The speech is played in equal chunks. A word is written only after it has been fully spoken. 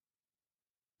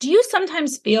Do you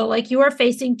sometimes feel like you are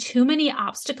facing too many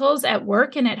obstacles at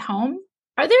work and at home?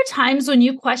 Are there times when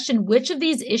you question which of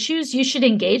these issues you should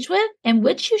engage with and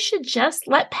which you should just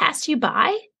let pass you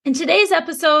by? In today's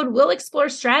episode, we'll explore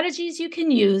strategies you can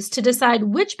use to decide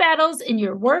which battles in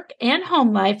your work and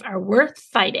home life are worth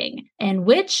fighting and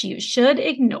which you should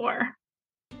ignore.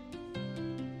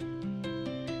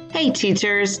 Hey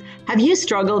teachers, have you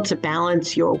struggled to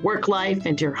balance your work life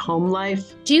and your home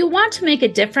life? Do you want to make a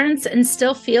difference and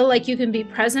still feel like you can be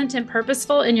present and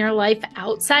purposeful in your life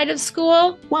outside of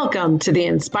school? Welcome to the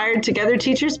Inspired Together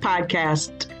Teachers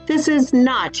podcast. This is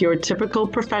not your typical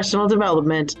professional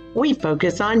development. We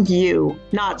focus on you,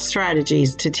 not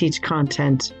strategies to teach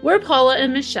content. We're Paula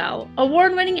and Michelle,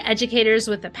 award-winning educators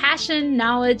with the passion,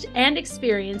 knowledge, and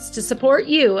experience to support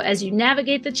you as you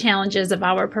navigate the challenges of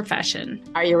our profession.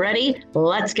 Are you ready?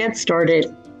 Let's get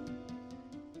started.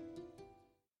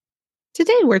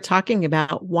 Today, we're talking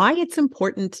about why it's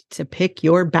important to pick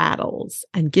your battles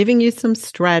and giving you some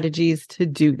strategies to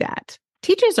do that.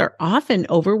 Teachers are often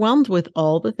overwhelmed with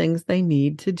all the things they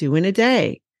need to do in a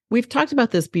day. We've talked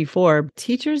about this before.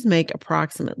 Teachers make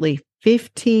approximately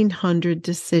 1,500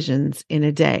 decisions in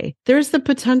a day. There's the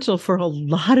potential for a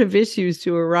lot of issues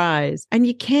to arise, and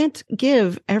you can't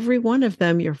give every one of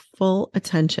them your full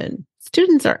attention.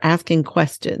 Students are asking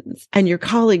questions, and your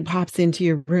colleague pops into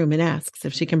your room and asks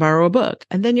if she can borrow a book.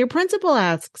 And then your principal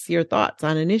asks your thoughts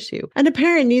on an issue, and a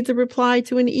parent needs a reply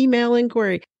to an email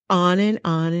inquiry. On and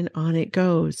on and on it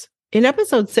goes. In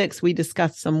episode 6, we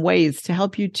discussed some ways to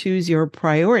help you choose your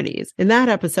priorities. In that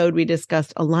episode, we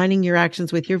discussed aligning your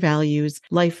actions with your values,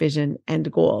 life vision, and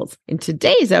goals. In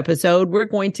today's episode, we're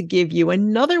going to give you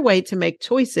another way to make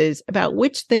choices about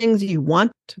which things you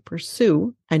want to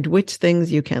pursue and which things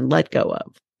you can let go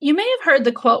of. You may have heard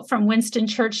the quote from Winston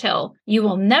Churchill, "You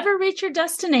will never reach your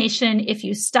destination if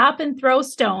you stop and throw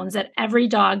stones at every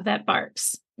dog that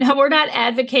barks." Now, we're not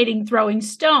advocating throwing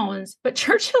stones, but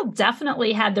Churchill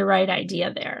definitely had the right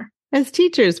idea there. As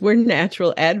teachers, we're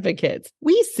natural advocates.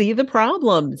 We see the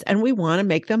problems and we want to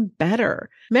make them better.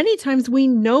 Many times we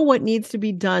know what needs to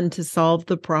be done to solve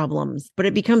the problems, but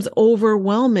it becomes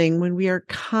overwhelming when we are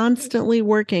constantly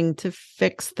working to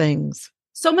fix things.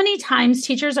 So many times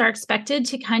teachers are expected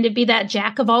to kind of be that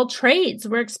jack of all trades.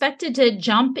 We're expected to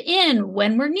jump in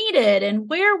when we're needed and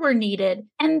where we're needed.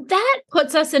 And that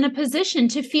puts us in a position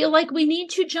to feel like we need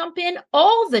to jump in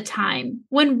all the time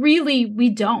when really we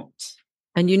don't.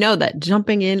 And you know that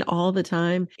jumping in all the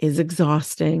time is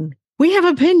exhausting. We have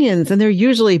opinions, and they're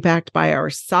usually backed by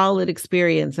our solid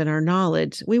experience and our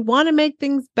knowledge. We want to make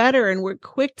things better, and we're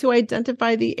quick to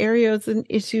identify the areas and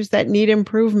issues that need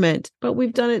improvement. But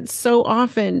we've done it so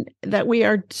often that we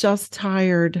are just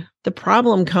tired. The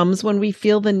problem comes when we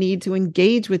feel the need to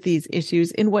engage with these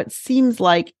issues in what seems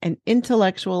like an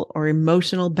intellectual or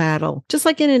emotional battle. Just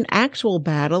like in an actual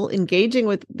battle, engaging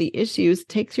with the issues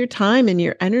takes your time and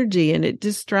your energy, and it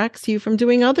distracts you from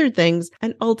doing other things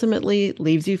and ultimately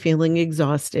leaves you feeling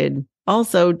exhausted.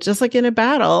 Also, just like in a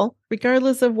battle,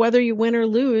 regardless of whether you win or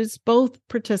lose, both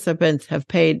participants have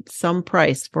paid some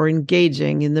price for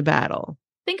engaging in the battle.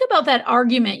 Think about that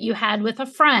argument you had with a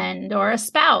friend or a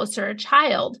spouse or a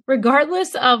child.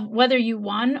 Regardless of whether you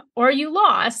won or you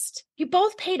lost, you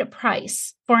both paid a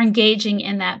price for engaging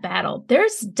in that battle.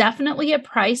 There's definitely a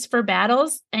price for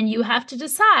battles, and you have to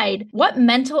decide what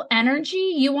mental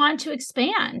energy you want to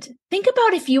expand. Think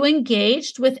about if you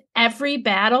engaged with every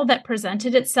battle that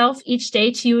presented itself each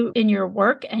day to you in your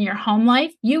work and your home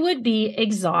life, you would be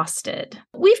exhausted.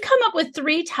 We've come up with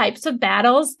 3 types of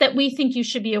battles that we think you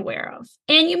should be aware of.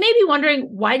 And you may be wondering,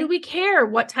 why do we care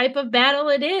what type of battle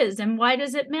it is and why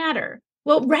does it matter?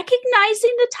 Well,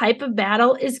 recognizing the type of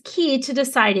battle is key to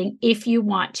deciding if you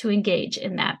want to engage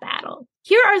in that battle.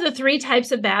 Here are the 3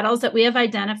 types of battles that we have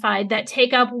identified that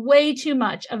take up way too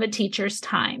much of a teacher's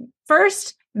time.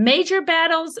 First, major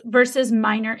battles versus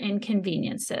minor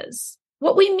inconveniences.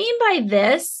 What we mean by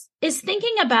this is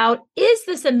thinking about, is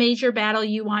this a major battle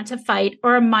you want to fight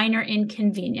or a minor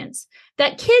inconvenience?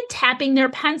 That kid tapping their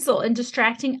pencil and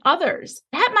distracting others,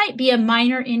 that might be a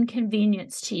minor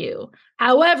inconvenience to you.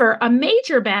 However, a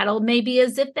major battle may be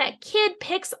as if that kid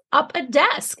picks up a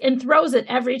desk and throws it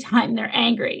every time they're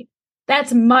angry.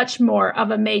 That's much more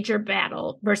of a major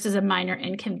battle versus a minor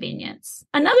inconvenience.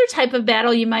 Another type of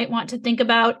battle you might want to think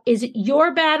about is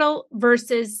your battle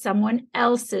versus someone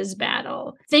else's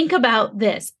battle. Think about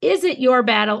this. Is it your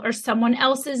battle or someone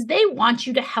else's? They want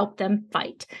you to help them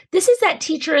fight. This is that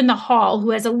teacher in the hall who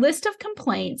has a list of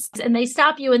complaints, and they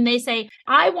stop you and they say,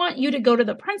 I want you to go to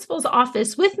the principal's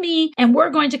office with me, and we're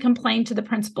going to complain to the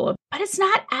principal. But it's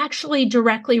not actually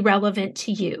directly relevant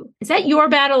to you. Is that your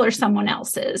battle or someone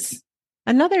else's?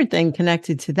 Another thing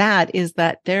connected to that is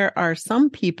that there are some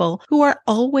people who are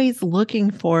always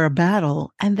looking for a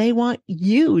battle and they want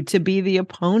you to be the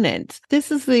opponent.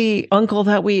 This is the uncle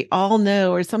that we all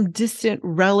know or some distant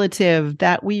relative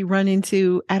that we run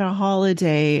into at a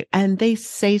holiday and they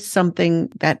say something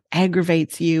that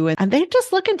aggravates you and they're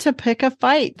just looking to pick a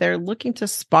fight. They're looking to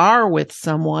spar with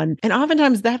someone. And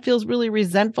oftentimes that feels really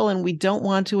resentful and we don't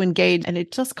want to engage and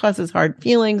it just causes hard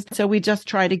feelings. So we just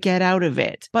try to get out of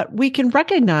it. But we can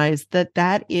recognize that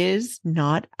that is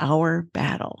not our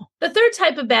battle. The third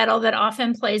type of battle that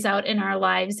often plays out in our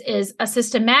lives is a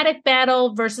systematic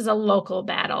battle versus a local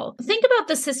battle. Think about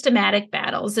the systematic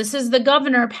battles. This is the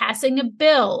governor passing a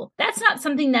bill. That's not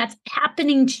something that's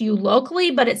happening to you locally,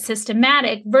 but it's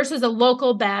systematic versus a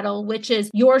local battle, which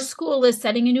is your school is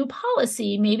setting a new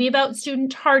policy, maybe about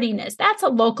student tardiness. That's a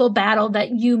local battle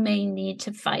that you may need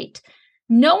to fight.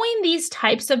 Knowing these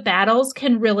types of battles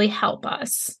can really help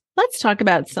us. Let's talk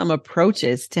about some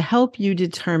approaches to help you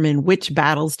determine which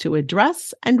battles to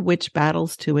address and which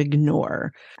battles to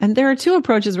ignore. And there are two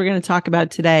approaches we're going to talk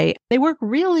about today. They work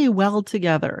really well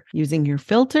together, using your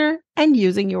filter and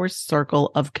using your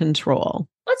circle of control.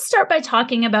 Let's start by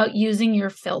talking about using your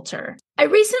filter. I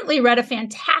recently read a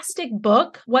fantastic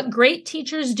book, What Great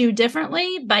Teachers Do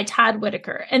Differently by Todd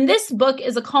Whitaker. And this book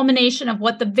is a culmination of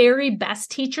what the very best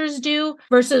teachers do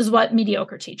versus what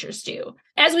mediocre teachers do.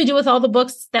 As we do with all the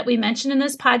books that we mentioned in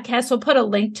this podcast, we'll put a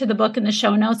link to the book in the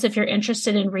show notes if you're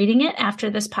interested in reading it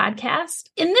after this podcast.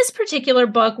 In this particular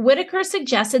book, Whitaker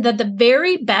suggested that the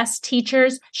very best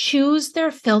teachers choose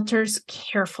their filters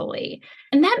carefully.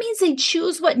 And that means they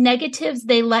choose what negatives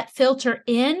they let filter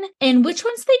in and which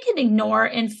ones they can ignore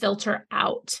and filter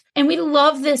out. And we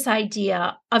love this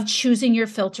idea of choosing your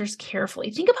filters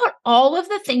carefully. Think about all of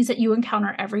the things that you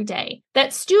encounter every day.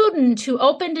 That student who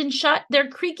opened and shut their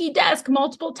creaky desk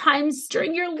multiple times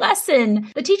during your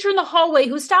lesson, the teacher in the hallway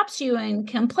who stops you and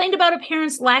complained about a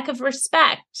parent's lack of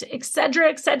respect, etc.,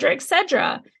 etc.,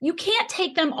 etc. You can't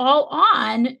take them all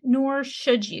on, nor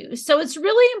should you. So it's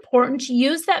really important to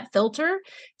use that filter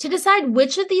to decide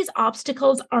which of these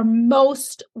obstacles are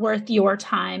most worth your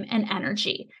time and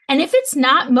energy. And if it's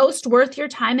not most worth your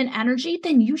time and energy,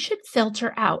 then you should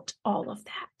filter out all of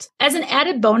that. As an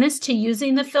added bonus to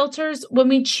using the filters, when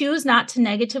we choose not to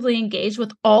negatively engage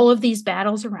with all of these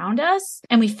battles around us,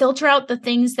 and we filter out the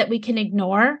things that we can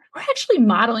ignore, we're actually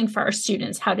modeling for our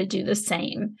students how to do the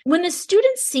same. When the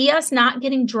students see us not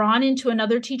getting drawn into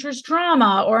another teacher's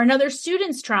drama or another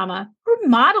student's drama, we're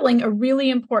modeling a really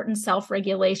important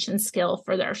self-regulation skill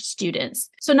for their students.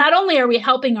 So not only are we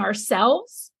helping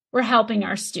ourselves, we're helping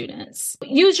our students.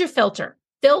 Use your filter.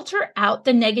 Filter out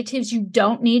the negatives you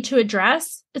don't need to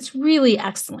address. It's really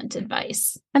excellent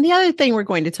advice. And the other thing we're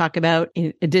going to talk about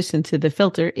in addition to the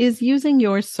filter is using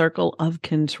your circle of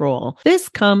control. This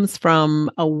comes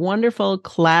from a wonderful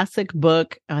classic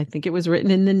book. I think it was written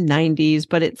in the 90s,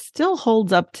 but it still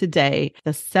holds up today.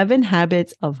 The 7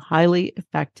 Habits of Highly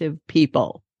Effective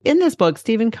People. In this book,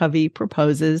 Stephen Covey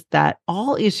proposes that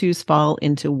all issues fall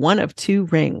into one of 2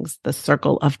 rings, the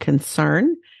circle of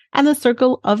concern and the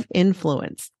circle of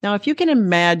influence. Now, if you can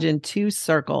imagine 2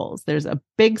 circles, there's a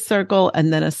big circle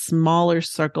and then a smaller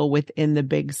circle within the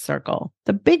big circle.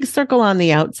 The big circle on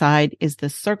the outside is the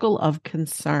circle of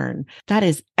concern. That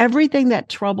is everything that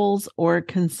troubles or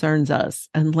concerns us.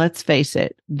 And let's face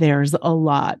it, there's a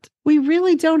lot. We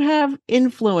really don't have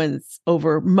influence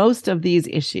over most of these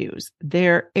issues.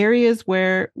 They're areas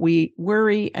where we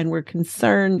worry and we're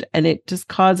concerned, and it just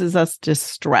causes us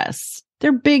distress.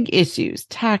 They're big issues: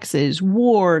 taxes,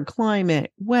 war,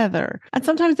 climate, weather. And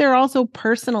sometimes there are also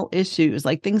personal issues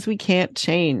like things we can't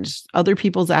change, other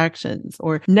people's actions,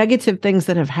 or negative things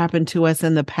that have happened to us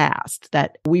in the past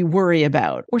that we worry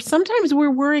about. Or sometimes we're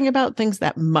worrying about things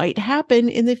that might happen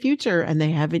in the future and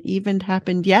they haven't even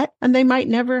happened yet, and they might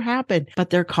never happen, but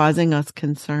they're causing us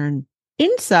concern.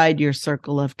 Inside your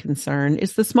circle of concern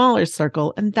is the smaller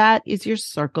circle, and that is your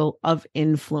circle of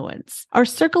influence. Our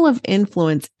circle of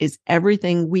influence is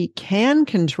everything we can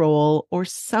control or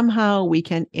somehow we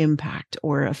can impact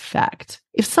or affect.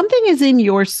 If something is in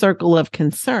your circle of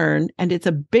concern and it's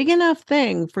a big enough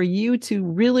thing for you to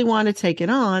really want to take it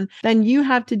on, then you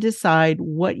have to decide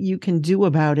what you can do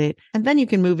about it, and then you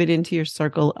can move it into your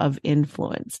circle of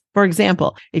influence. For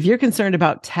example, if you're concerned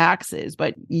about taxes,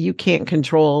 but you can't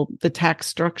control the tax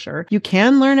structure, you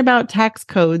can learn about tax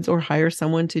codes or hire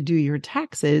someone to do your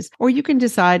taxes, or you can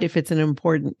decide if it's an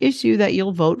important issue that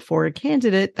you'll vote for a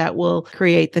candidate that will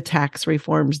create the tax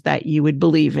reforms that you would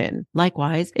believe in.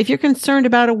 Likewise, if you're concerned concerned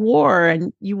about a war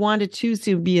and you want to choose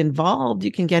to be involved,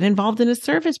 you can get involved in a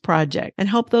service project and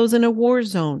help those in a war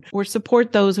zone or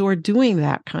support those who are doing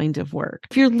that kind of work.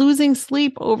 If you're losing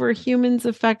sleep over humans'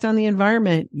 effect on the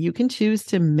environment, you can choose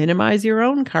to minimize your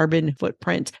own carbon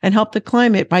footprint and help the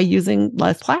climate by using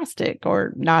less plastic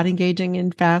or not engaging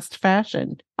in fast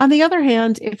fashion. On the other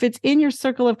hand, if it's in your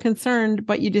circle of concern,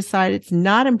 but you decide it's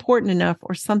not important enough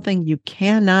or something you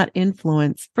cannot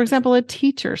influence, for example, a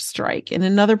teacher strike in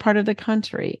another part of the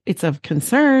country, it's of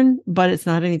concern, but it's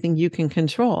not anything you can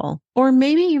control. Or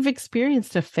maybe you've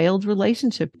experienced a failed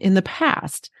relationship in the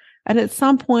past, and at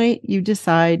some point you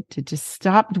decide to just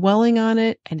stop dwelling on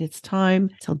it and it's time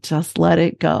to just let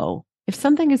it go. If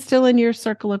something is still in your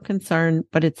circle of concern,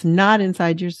 but it's not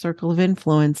inside your circle of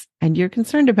influence, and you're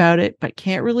concerned about it, but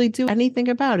can't really do anything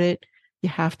about it, you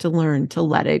have to learn to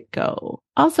let it go.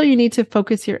 Also, you need to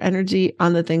focus your energy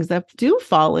on the things that do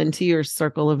fall into your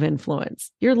circle of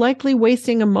influence. You're likely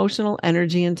wasting emotional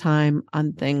energy and time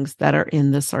on things that are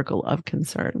in the circle of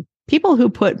concern. People who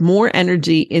put more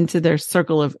energy into their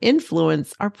circle of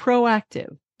influence are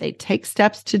proactive. They take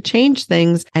steps to change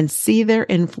things and see their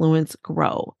influence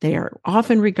grow. They are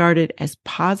often regarded as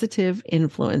positive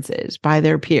influences by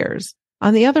their peers.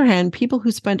 On the other hand, people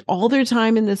who spend all their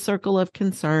time in this circle of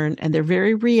concern and they're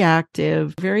very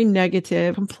reactive, very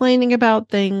negative, complaining about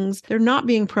things, they're not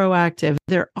being proactive.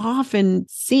 They're often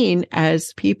seen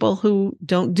as people who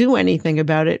don't do anything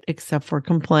about it except for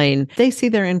complain. They see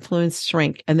their influence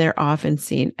shrink and they're often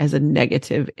seen as a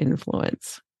negative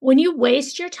influence. When you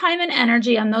waste your time and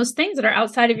energy on those things that are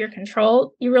outside of your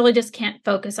control, you really just can't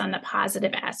focus on the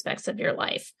positive aspects of your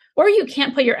life, or you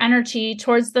can't put your energy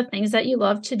towards the things that you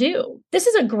love to do. This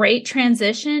is a great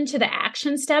transition to the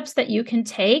action steps that you can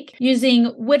take using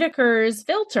Whitaker's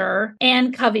filter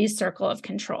and Covey's circle of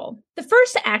control. The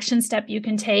first action step you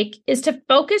can take is to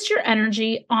focus your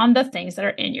energy on the things that are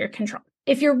in your control.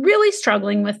 If you're really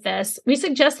struggling with this, we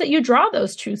suggest that you draw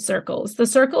those two circles, the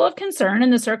circle of concern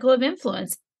and the circle of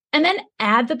influence, and then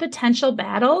add the potential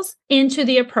battles into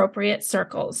the appropriate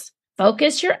circles.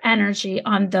 Focus your energy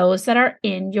on those that are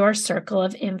in your circle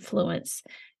of influence.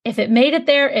 If it made it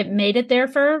there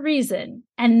for a reason,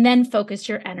 and then focus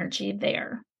your energy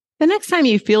there. The next time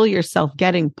you feel yourself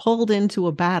getting pulled into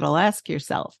a battle, ask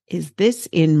yourself, is this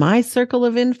in my circle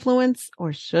of influence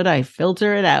or should I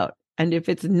filter it out? And if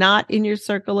it's not in your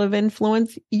circle of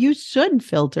influence, you should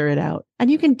filter it out.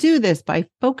 And you can do this by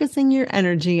focusing your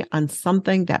energy on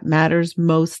something that matters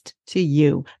most to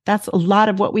you. That's a lot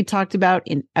of what we talked about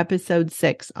in episode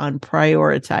 6 on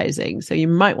prioritizing. So you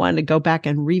might want to go back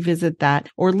and revisit that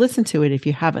or listen to it if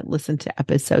you haven't listened to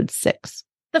episode 6.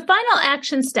 The final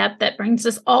action step that brings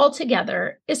us all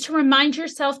together is to remind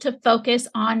yourself to focus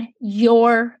on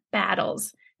your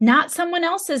battles, not someone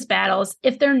else's battles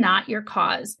if they're not your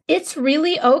cause. It's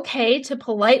really okay to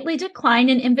politely decline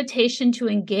an invitation to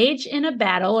engage in a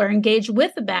battle or engage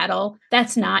with a battle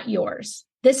that's not yours.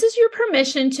 This is your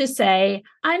permission to say,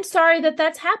 I'm sorry that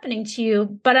that's happening to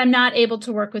you, but I'm not able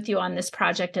to work with you on this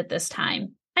project at this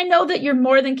time. I know that you're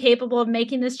more than capable of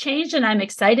making this change, and I'm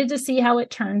excited to see how it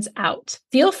turns out.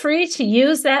 Feel free to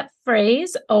use that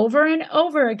phrase over and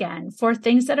over again for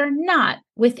things that are not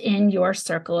within your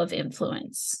circle of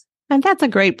influence. And that's a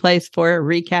great place for a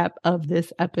recap of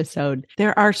this episode.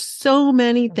 There are so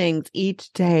many things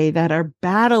each day that are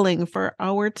battling for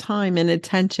our time and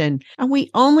attention, and we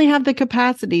only have the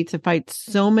capacity to fight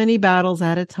so many battles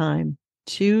at a time.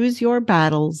 Choose your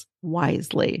battles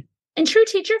wisely. In true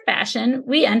teacher fashion,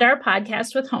 we end our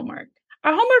podcast with homework.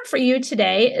 Our homework for you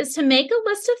today is to make a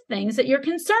list of things that you're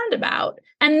concerned about,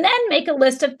 and then make a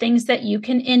list of things that you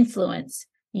can influence.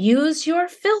 Use your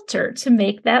filter to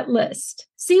make that list.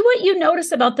 See what you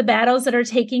notice about the battles that are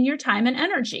taking your time and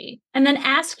energy, and then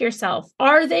ask yourself,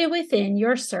 are they within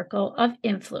your circle of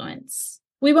influence?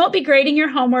 We won't be grading your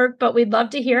homework, but we'd love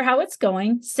to hear how it's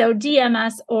going, so DM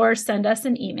us or send us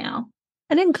an email.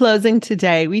 And in closing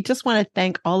today, we just want to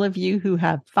thank all of you who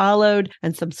have followed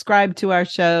and subscribed to our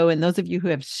show, and those of you who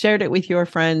have shared it with your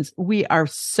friends. We are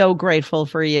so grateful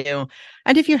for you.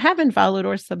 And if you haven't followed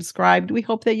or subscribed, we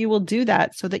hope that you will do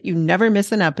that so that you never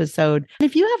miss an episode. And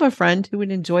if you have a friend who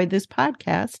would enjoy this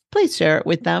podcast, please share it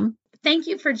with them. Thank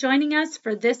you for joining us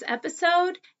for this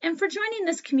episode and for joining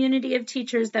this community of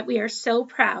teachers that we are so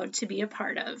proud to be a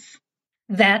part of.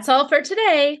 That's all for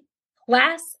today.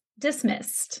 Class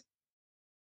dismissed.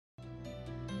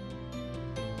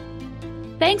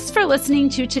 Thanks for listening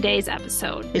to today's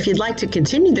episode. If you'd like to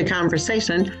continue the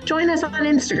conversation, join us on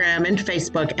Instagram and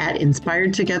Facebook at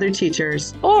Inspired Together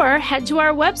Teachers. Or head to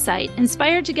our website,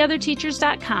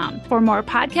 inspiredtogetherteachers.com, for more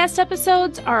podcast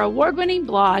episodes, our award-winning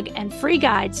blog, and free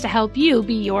guides to help you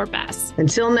be your best.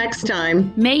 Until next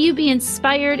time, may you be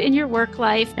inspired in your work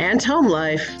life and home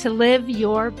life to live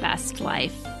your best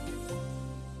life.